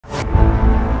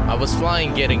I was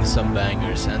flying getting some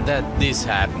bangers, and this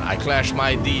happened. I crashed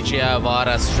my DJI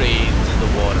AVATA straight into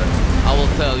the water. I will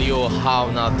tell you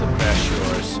how not to crash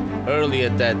yours. Earlier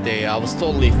that day, I was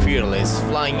totally fearless,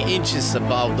 flying inches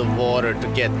above the water to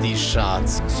get these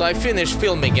shots. So I finished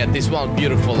filming at this one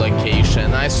beautiful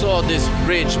location. I saw this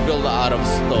bridge built out of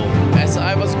stone. As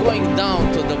I was going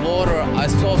down to the water, I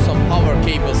saw some power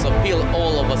cables appeal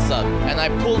all of a sudden. And I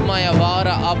pulled my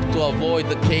AVATA up to avoid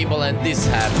the cable, and this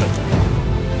happened.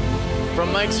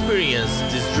 From my experience,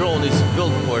 this drone is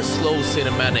built for slow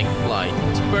cinematic flight.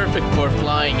 It's perfect for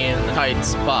flying in tight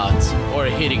spots or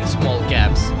hitting small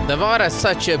gaps. The AVATA has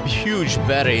such a huge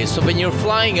battery, so when you're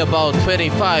flying about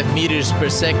 25 meters per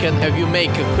second, if you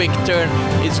make a quick turn,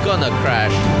 it's gonna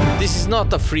crash. This is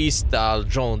not a freestyle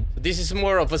drone. This is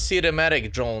more of a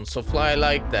cinematic drone, so fly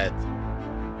like that.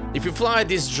 If you fly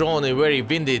this drone in very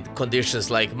windy conditions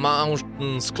like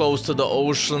mountains close to the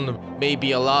ocean,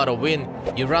 maybe a lot of wind,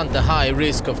 you run the high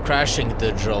risk of crashing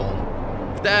the drone.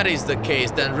 If that is the case,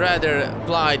 then rather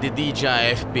fly the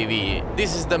DJI FPV.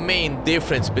 This is the main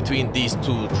difference between these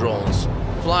two drones.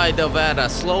 Fly the AVATA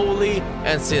slowly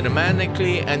and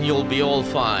cinematically and you'll be all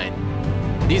fine.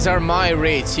 These are my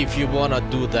rates if you wanna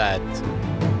do that.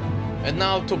 And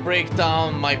now to break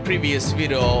down my previous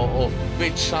video of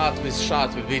which shot was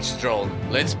shot with which drone.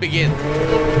 Let's begin.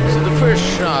 So the first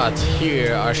shot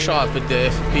here are shot with the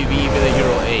FPV with a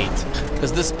Hero 8.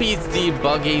 Because the speeds the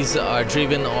buggies are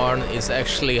driven on is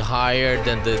actually higher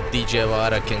than the DJI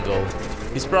AVATA can go.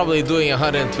 He's probably doing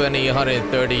 120,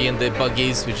 130 in the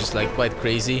buggies, which is like quite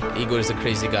crazy. Igor is a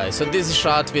crazy guy. So this is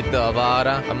shot with the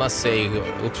AVATA. I must say,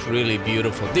 it looks really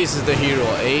beautiful. This is the Hero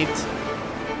 8.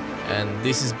 And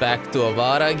this is back to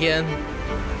AVATA again.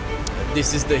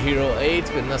 This is the Hero 8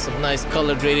 with some nice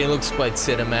color grading, looks quite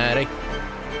cinematic.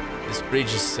 This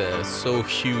bridge is so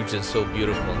huge and so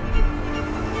beautiful.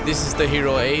 This is the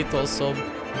Hero 8 also,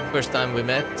 first time we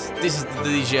met. This is the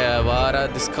DJI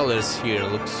AVATA. This colors here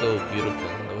look so beautiful.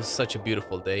 It was such a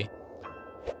beautiful day.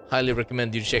 Highly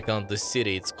recommend you check out the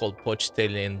city. It's called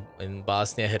Počitelj in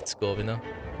Bosnia Herzegovina.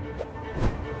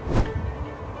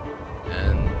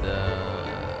 And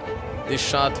this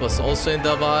shot was also in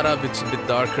the AVATA, which is a bit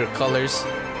darker colors.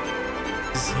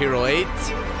 This is Hero 8.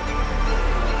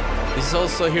 This is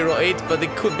also Hero 8, but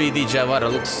it could be DJI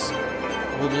AVATA.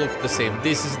 Would look the same.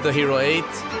 This is the Hero 8.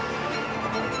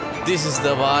 This is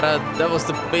the AVATA. That was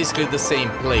basically the same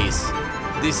place.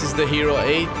 This is the Hero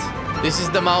 8. This is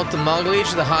the Mountain Moglic,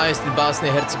 the highest in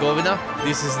Bosnia Herzegovina.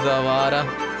 This is the AVATA.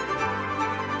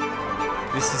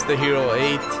 This is the Hero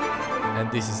 8.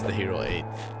 And this is the Hero 8.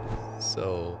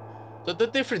 So the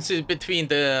differences between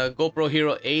the GoPro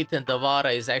Hero 8 and the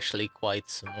AVATA is actually quite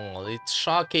small. It's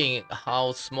shocking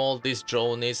how small this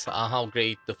drone is and how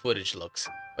great the footage looks.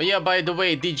 But yeah, by the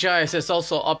way, DJI has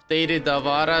also updated the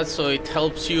AVATA, so it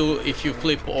helps you if you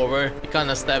flip over. It kind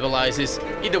of stabilizes.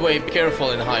 Either way, be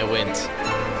careful in high winds.